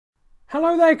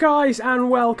Hello there guys and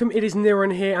welcome, it is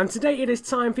Niran here and today it is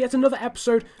time for yet another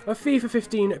episode of FIFA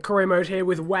 15 Career Mode here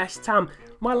with West Ham.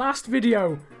 My last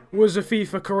video was a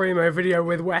FIFA Career Mode video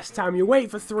with West Ham. You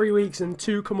wait for 3 weeks and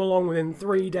 2 come along within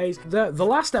 3 days. The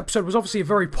last episode was obviously a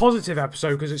very positive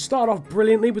episode because it started off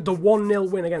brilliantly with the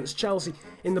 1-0 win against Chelsea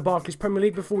in the Barclays Premier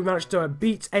League before we managed to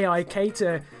beat AIK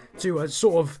to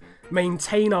sort of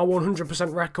maintain our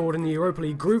 100% record in the Europa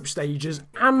League group stages,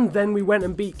 and then we went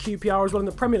and beat QPR as well in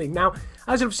the Premier League. Now,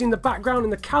 as you've seen in the background in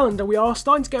the calendar, we are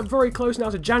starting to get very close now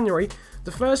to January.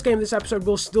 The first game of this episode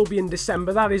will still be in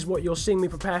December. That is what you're seeing me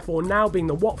prepare for now, being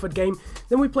the Watford game.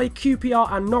 Then we play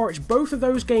QPR and Norwich, both of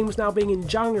those games now being in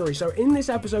January. So in this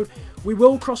episode, we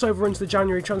will cross over into the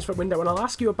January transfer window, and I'll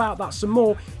ask you about that some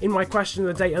more in my question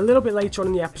of the day a little bit later on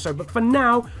in the episode. But for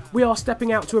now, we are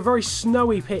stepping out to a very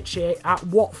snowy pitch here at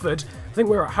Watford. I think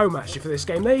we're at home actually for this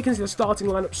game. There you can see the starting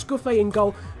lineup: Scuffet in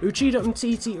goal, Uchida,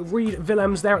 Umtiti, Reed,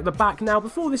 Willems there at the back. Now,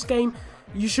 before this game,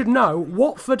 you should know,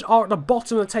 Watford are at the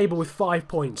bottom of the table with 5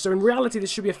 points. So in reality,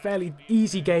 this should be a fairly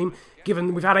easy game,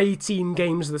 given we've had 18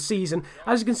 games of the season.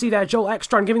 As you can see there, Joel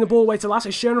Ekstrand giving the ball away to Lasse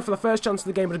Schöne for the first chance of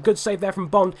the game, but a good save there from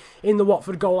Bond in the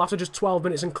Watford goal after just 12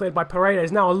 minutes and cleared by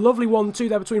Paredes. Now a lovely 1-2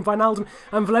 there between Wijnaldum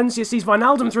and Valencia sees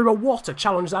Wijnaldum through, but what a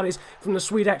challenge that is from the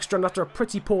Swede Ekstrand after a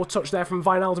pretty poor touch there from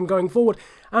Wijnaldum going forward.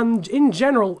 And in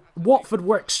general, Watford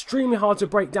were extremely hard to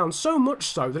break down, so much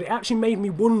so that it actually made me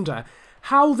wonder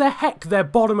how the heck they're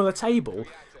bottom of the table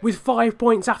with 5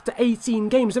 points after 18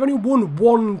 games. They've only won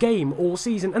 1 game all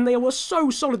season, and they were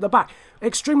so solid at the back.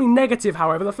 Extremely negative,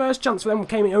 however. The first chance for them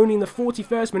came in only in the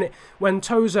 41st minute when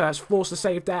Toza forced a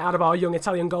save there out of our young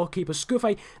Italian goalkeeper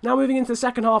Scuffet. Now moving into the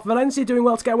second half, Valencia doing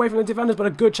well to get away from the defenders, but a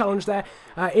good challenge there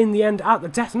in the end at the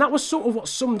death. And that was sort of what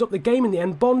summed up the game in the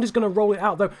end. Bond is going to roll it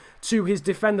out, though, to his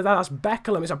defender there. That's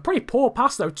Beckham. It's a pretty poor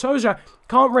pass, though. Toza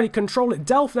can't really control it.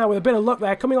 Delph now with a bit of luck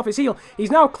there, coming off his heel. He's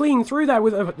now clean through there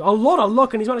with a lot of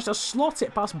luck, and he's managed to slot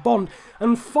it past Bond.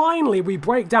 And finally, we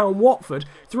break down Watford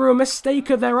through a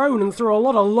mistake of their own and through a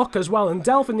lot of luck as well. And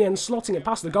Delph in the end slotting it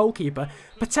past the goalkeeper.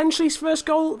 Potentially his first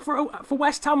goal for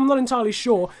West Ham, I'm not entirely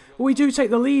sure. But we do take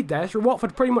the lead there through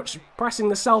Watford pretty much pressing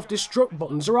the self-destruct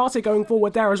button. Zarate going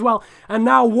forward there as well. And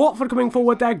now Watford coming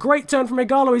forward there. Great turn from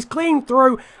Igalo. He's clean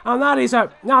through. And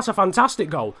that's a fantastic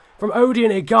goal from Odi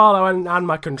and Igalo, and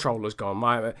my controller's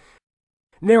gone.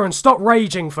 Niran, stop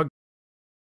raging for...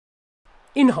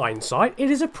 In hindsight, it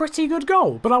is a pretty good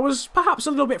goal, but I was perhaps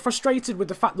a little bit frustrated with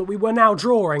the fact that we were now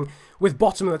drawing with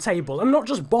bottom of the table, and not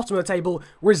just bottom of the table,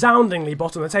 resoundingly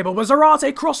bottom of the table, but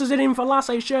Zarate crosses it in for Lasse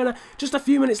Schöne just a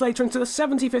few minutes later into the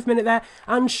 75th minute there,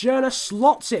 and Schöne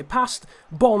slots it past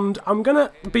Bond. I'm going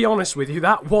to be honest with you,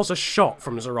 that was a shot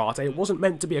from Zarate. It wasn't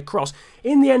meant to be a cross.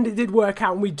 In the end, it did work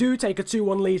out, and we do take a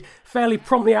 2-1 lead fairly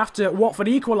promptly after Watford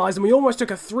equalised, and we almost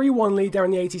took a 3-1 lead there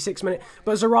in the 86th minute,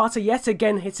 but Zarate yet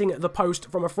again hitting the post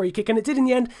from a free kick, and it did in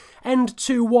the end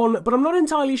 2-1, but I'm not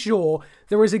entirely sure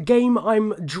there is a game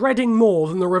I'm dreading more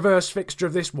than the reverse fixture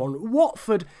of this one.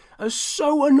 Watford are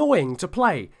so annoying to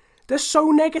play. They're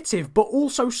so negative, but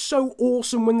also so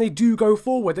awesome when they do go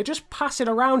forward. They just pass it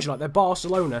around you like they're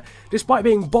Barcelona, despite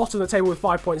being bottom of the table with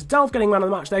 5 points. Delph getting man of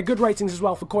the match there. Good ratings as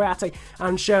well for Koyate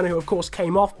and Schöne, who of course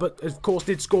came off, but of course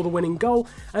did score the winning goal.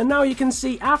 And now you can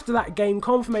see after that game,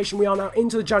 confirmation we are now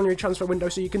into the January transfer window,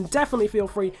 so you can definitely feel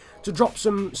free to drop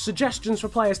some suggestions for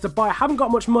players to buy. I haven't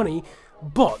got much money,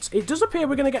 but it does appear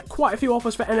we're going to get quite a few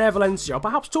offers for Ener Valencia. I'll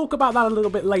perhaps talk about that a little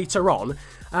bit later on.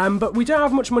 But we don't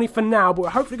have much money for now, but we're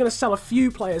hopefully going to sell a few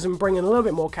players and bring in a little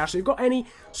bit more cash. So you've got any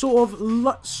sort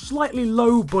of slightly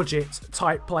low budget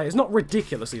type players, not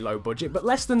ridiculously low budget, but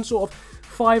less than sort of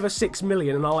 5 or 6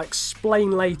 million, and I'll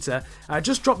explain later.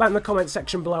 Just drop that in the comment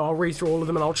section below. I'll read through all of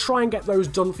them and I'll try and get those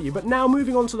done for you. But now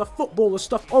moving on to the football, the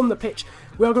stuff on the pitch,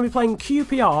 we are going to be playing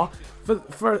QPR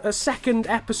for a second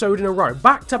episode in a row.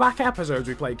 Back-to-back episodes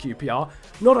we play QPR.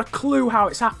 Not a clue how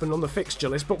it's happened on the fixture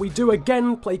list, but we do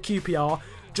again play QPR.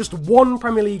 Just one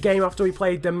Premier League game after we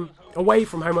played them away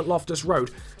from home at Loftus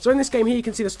Road. So in this game here, you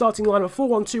can see the starting line of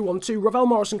 4-1-2-1-2. Ravel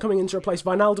Morrison coming in to replace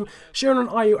Wijnaldum. Schöne and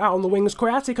Ayew out on the wings.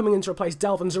 Koyate coming in to replace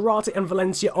Delph, and Zarate and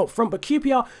Valencia up front. But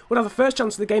QPR would have the first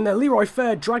chance of the game there. Leroy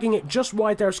Fer dragging it just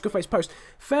wide there of Scuffet's post.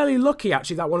 Fairly lucky,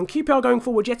 actually, that one. And QPR going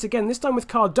forward yet again, this time with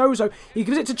Cardozo. He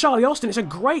gives it to Charlie Austin. It's a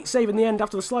great save in the end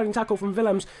after the sliding tackle from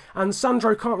Willems, and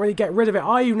Sandro can't really get rid of it.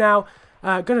 Ayew now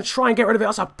going to try and get rid of it.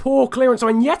 That's a poor clearance.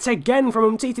 And yet again from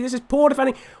Umtiti. This is poor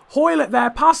defending. Hoylett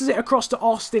there passes it across to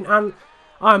Austin. And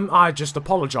I just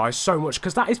apologise so much,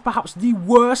 because that is perhaps the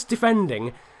worst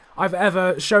defending I've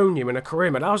ever shown you in a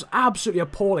career mode. That was absolutely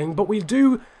appalling. But we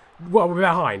do well, we're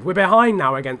behind. We're behind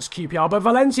now against QPR, but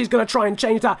Valencia's going to try and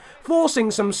change that, forcing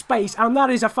some space, and that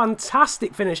is a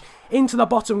fantastic finish into the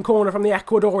bottom corner from the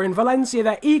Ecuadorian. Valencia,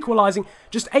 they're equalising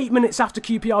just 8 minutes after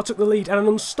QPR took the lead, and an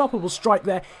unstoppable strike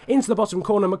there into the bottom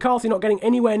corner. McCarthy not getting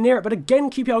anywhere near it, but again,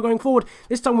 QPR going forward,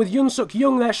 this time with Yunsuk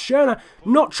Young there. Schöner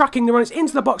not tracking the run. It's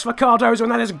into the box for Cardozo,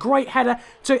 and that is a great header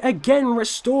to again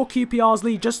restore QPR's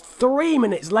lead just 3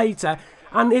 minutes later.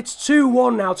 And it's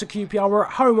 2-1 now to QPR. We're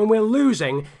at home and we're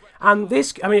losing. And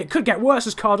this, I mean, it could get worse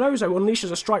as Cardozo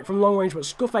unleashes a strike from long range, but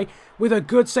Scuffet with a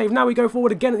good save. Now we go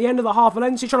forward again at the end of the half.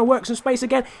 Valencia trying to work some space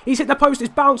again. He's hit the post.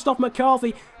 It's bounced off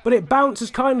McCarthy, but it bounces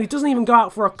kindly. Doesn't even go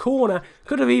out for a corner.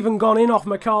 Could have even gone in off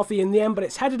McCarthy in the end, but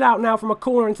it's headed out now from a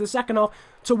corner into the second half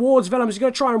towards Willems. He's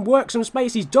going to try and work some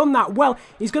space. He's done that well.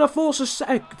 He's going to force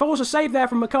a save there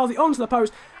from McCarthy onto the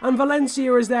post, and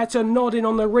Valencia is there to nod in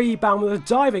on the rebound with a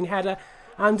diving header.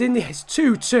 And in the, it's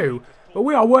 2-2. But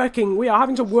we are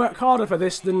having to work harder for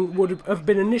this than would have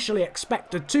been initially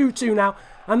expected. 2-2 now,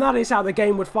 and that is how the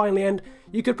game would finally end.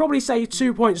 You could probably say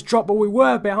 2 points drop, but we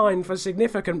were behind for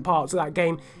significant parts of that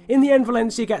game. In the end,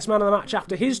 Valencia gets man of the match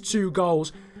after his 2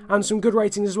 goals, and some good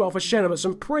ratings as well for Schöner, but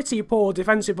some pretty poor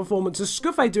defensive performances.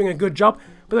 Scuffet doing a good job,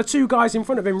 but the 2 guys in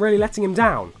front of him really letting him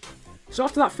down. So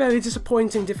after that fairly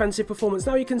disappointing defensive performance,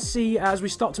 now you can see as we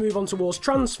start to move on towards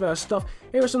transfer stuff,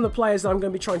 here are some of the players that I'm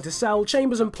going to be trying to sell.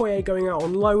 Chambers and Poyet going out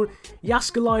on loan.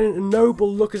 Jaskalainen and Noble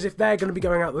look as if they're going to be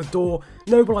going out the door.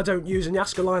 Noble I don't use, and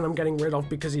Jaskalainen I'm getting rid of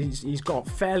because he's got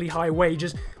fairly high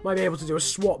wages. Might be able to do a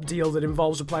swap deal that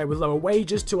involves a player with lower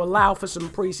wages to allow for some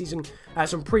pre-season,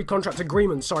 some pre-contract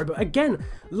agreements, sorry. But again,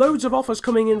 loads of offers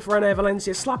coming in for NA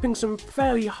Valencia, slapping some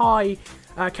fairly high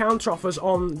counter offers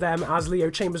on them as Leo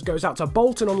Chambers goes out to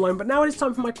Bolton on loan. But now it is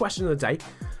time for my question of the day.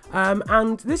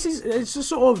 And this is, it's a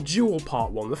sort of dual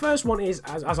part one. The first one is,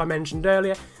 as I mentioned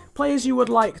earlier, players you would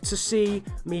like to see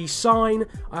me sign,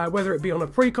 whether it be on a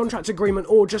pre-contract agreement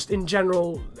or just in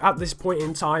general at this point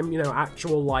in time, you know,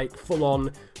 actual like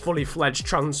full-on, fully fledged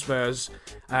transfers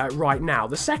right now.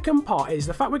 The second part is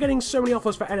the fact we're getting so many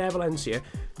offers for NA Valencia.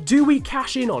 Do we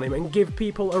cash in on him and give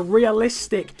people a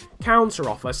realistic counter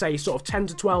offer, say sort of 10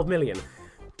 to 12 million?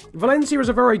 Valencia is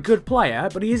a very good player,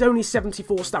 but he is only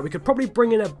 74 stat. We could probably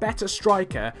bring in a better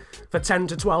striker for 10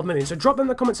 to 12 million. So drop them in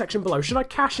the comment section below. Should I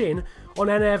cash in on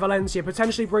NA Valencia,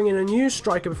 potentially bring in a new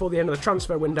striker before the end of the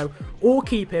transfer window, or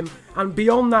keep him? And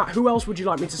beyond that, who else would you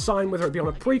like me to sign, whether it be on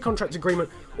a pre-contract agreement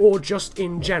or just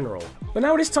in general? But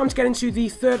now it is time to get into the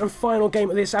third and final game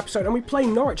of this episode, and we play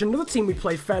Norwich, another team we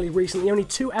played fairly recently, only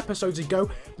 2 episodes ago,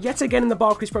 yet again in the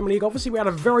Barclays Premier League. Obviously, we had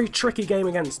a very tricky game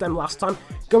against them last time,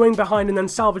 going behind and then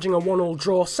salvaging a 1-1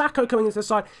 draw. Sacco coming into the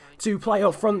side to play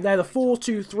up front there, the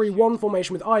 4-2-3-1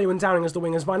 formation with Ayew and Downing as the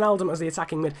wingers, Wijnaldum as the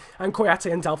attacking mid, and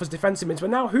Koyate and Delph as defensive mids. But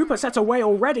now Hooper set away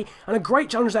already, and a great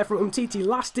challenge there from Umtiti,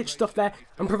 last-ditch stuff there,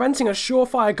 and preventing a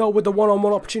surefire goal with the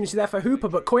one-on-one opportunity there for Hooper.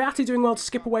 But Koyate doing well to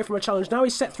skip away from a challenge. Now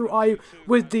he's set through Ayew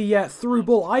with the through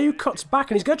ball. Ayew cuts back,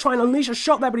 and he's going to try and unleash a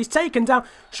shot there, but he's taken down.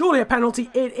 Surely a penalty.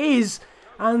 It is.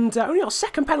 And only our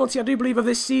second penalty, I do believe, of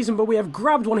this season, but we have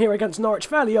grabbed one here against Norwich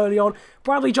fairly early on.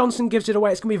 Bradley Johnson gives it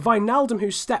away. It's going to be Wijnaldum who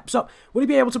steps up. Will he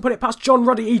be able to put it past John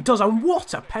Ruddy? He does, and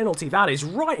what a penalty. That is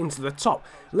right into the top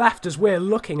left as we're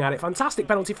looking at it. Fantastic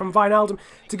penalty from Wijnaldum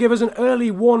to give us an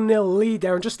early 1-0 lead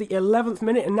there in just the 11th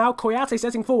minute. And now Koyate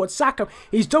setting forward. Sacco,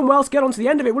 he's done well to get onto the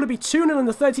end of it. Will it be 2-0 in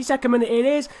the 32nd minute? It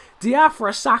is.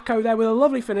 Diafra Sacco there with a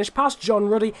lovely finish past John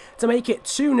Ruddy to make it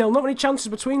 2-0. Not many chances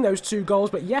between those 2 goals,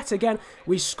 but yet again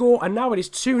we score, and now it is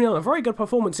 2-0. A very good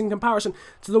performance in comparison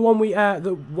to the one we,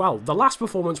 the last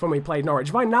performance when we played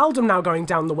Norwich. Wijnaldum now going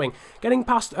down the wing, getting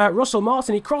past Russell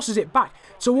Martin. He crosses it back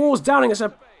towards Downing. It's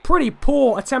a pretty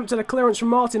poor attempt at a clearance from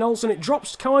Martin Olsen. It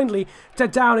drops kindly to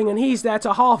Downing, and he's there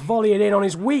to half volley it in on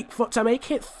his weak foot to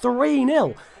make it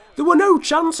 3-0. There were no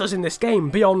chances in this game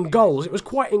beyond goals. It was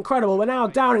quite incredible. But now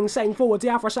Downing setting forward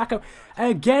Diafra Sacco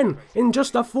again in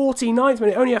just the 49th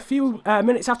minute. Only a few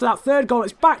minutes after that third goal.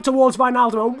 It's back towards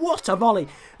Wijnaldum, and what a volley.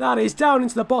 That is down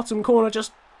into the bottom corner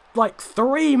just like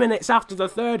 3 minutes after the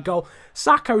third goal.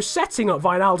 Sacco setting up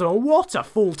Wijnaldum, and what a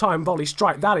full-time volley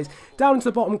strike that is. Down into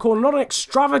the bottom corner, not an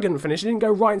extravagant finish, it didn't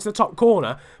go right into the top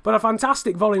corner, but a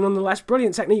fantastic volley nonetheless.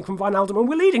 Brilliant technique from Wijnaldum, and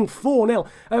we're leading 4-0.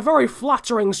 A very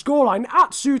flattering scoreline.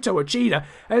 Atsuto Uchida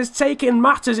has taken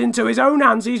matters into his own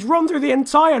hands. He's run through the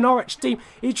entire Norwich team.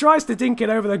 He tries to dink it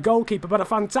over the goalkeeper, but a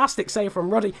fantastic save from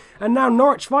Ruddy. And now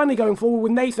Norwich finally going forward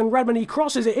with Nathan Redmond. He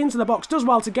crosses it into the box, does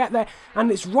well to get there, and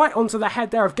it's right onto the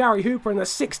head there of Gary Hooper in the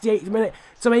 68th minute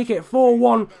to make it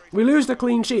 4-1. We lose the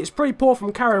clean sheet. It's pretty poor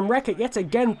from Karen Reckitt. Yet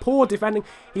again, poor defending.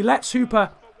 He lets Hooper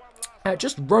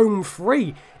just roam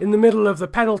free in the middle of the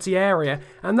penalty area,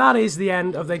 and that is the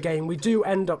end of the game. We do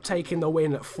end up taking the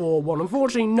win at 4-1.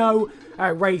 Unfortunately, no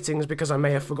ratings because I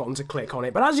may have forgotten to click on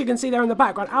it. But as you can see there in the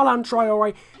background, Alan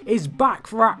Traore is back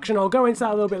for action. I'll go into that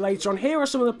a little bit later on. Here are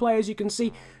some of the players you can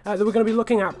see that we're going to be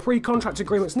looking at pre-contract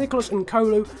agreements. Nicholas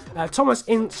Nkolu, Thomas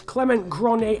Ince, Clement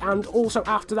Grenier, and also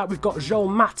after that we've got Joel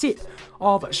Matip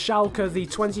of Schalke, the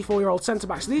 24-year-old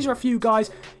centre-back. So these are a few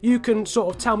guys you can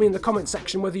sort of tell me in the comment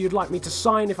section whether you'd like me to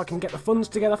sign if I can get the funds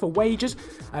together for wages,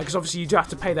 because obviously you do have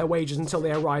to pay their wages until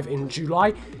they arrive in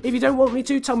July. If you don't want me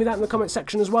to, tell me that in the comment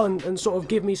section as well, and sort of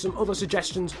give me some other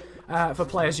suggestions for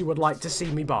players you would like to see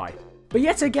me buy. But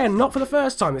yet again, not for the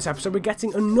first time this episode, we're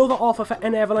getting another offer for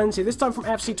Enner Valencia, this time from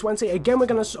FC20. Again, we're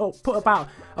going to sort of put about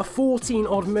a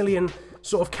 14-odd million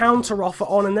sort of counter offer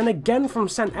on, and then again from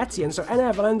Saint Etienne. So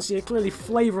Enner Valencia, clearly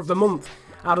flavour of the month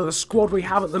out of the squad we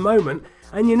have at the moment.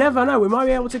 And you never know, we might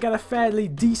be able to get a fairly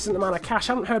decent amount of cash.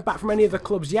 I haven't heard back from any of the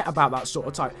clubs yet about that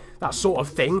sort of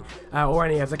thing, or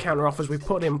any of the counter offers we've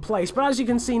put in place. But as you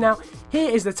can see now,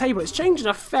 here is the table. It's changed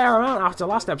a fair amount after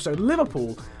last episode.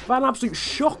 Liverpool have had an absolute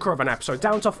shocker of an episode,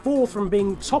 down to 4th from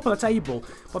being top of the table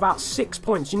for about 6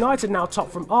 points. United now top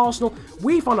from Arsenal.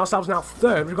 We find ourselves now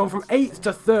 3rd. We've gone from 8th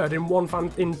to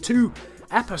 3rd in 2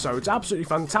 episodes. Absolutely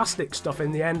fantastic stuff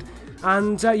in the end.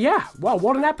 And yeah, well,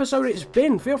 what an episode it's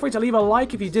been. Feel free to leave a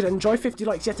like if you did enjoy. 50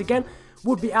 likes yet again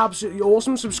would be absolutely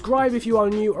awesome. Subscribe if you are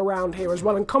new around here as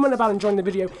well, and comment about enjoying the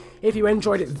video if you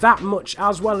enjoyed it that much,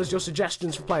 as well as your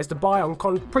suggestions for players to buy on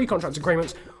pre-contract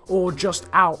agreements or just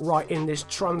outright in this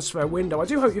transfer window. I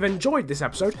do hope you've enjoyed this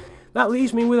episode. That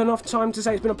leaves me with enough time to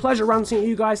say it's been a pleasure ranting at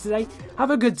you guys today.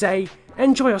 Have a good day,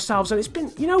 enjoy yourselves, and it's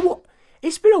been, you know what?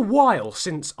 It's been a while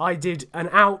since I did an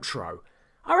outro.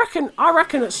 I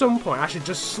reckon at some point I should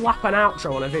just slap an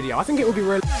outro on a video. I think it would be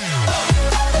really...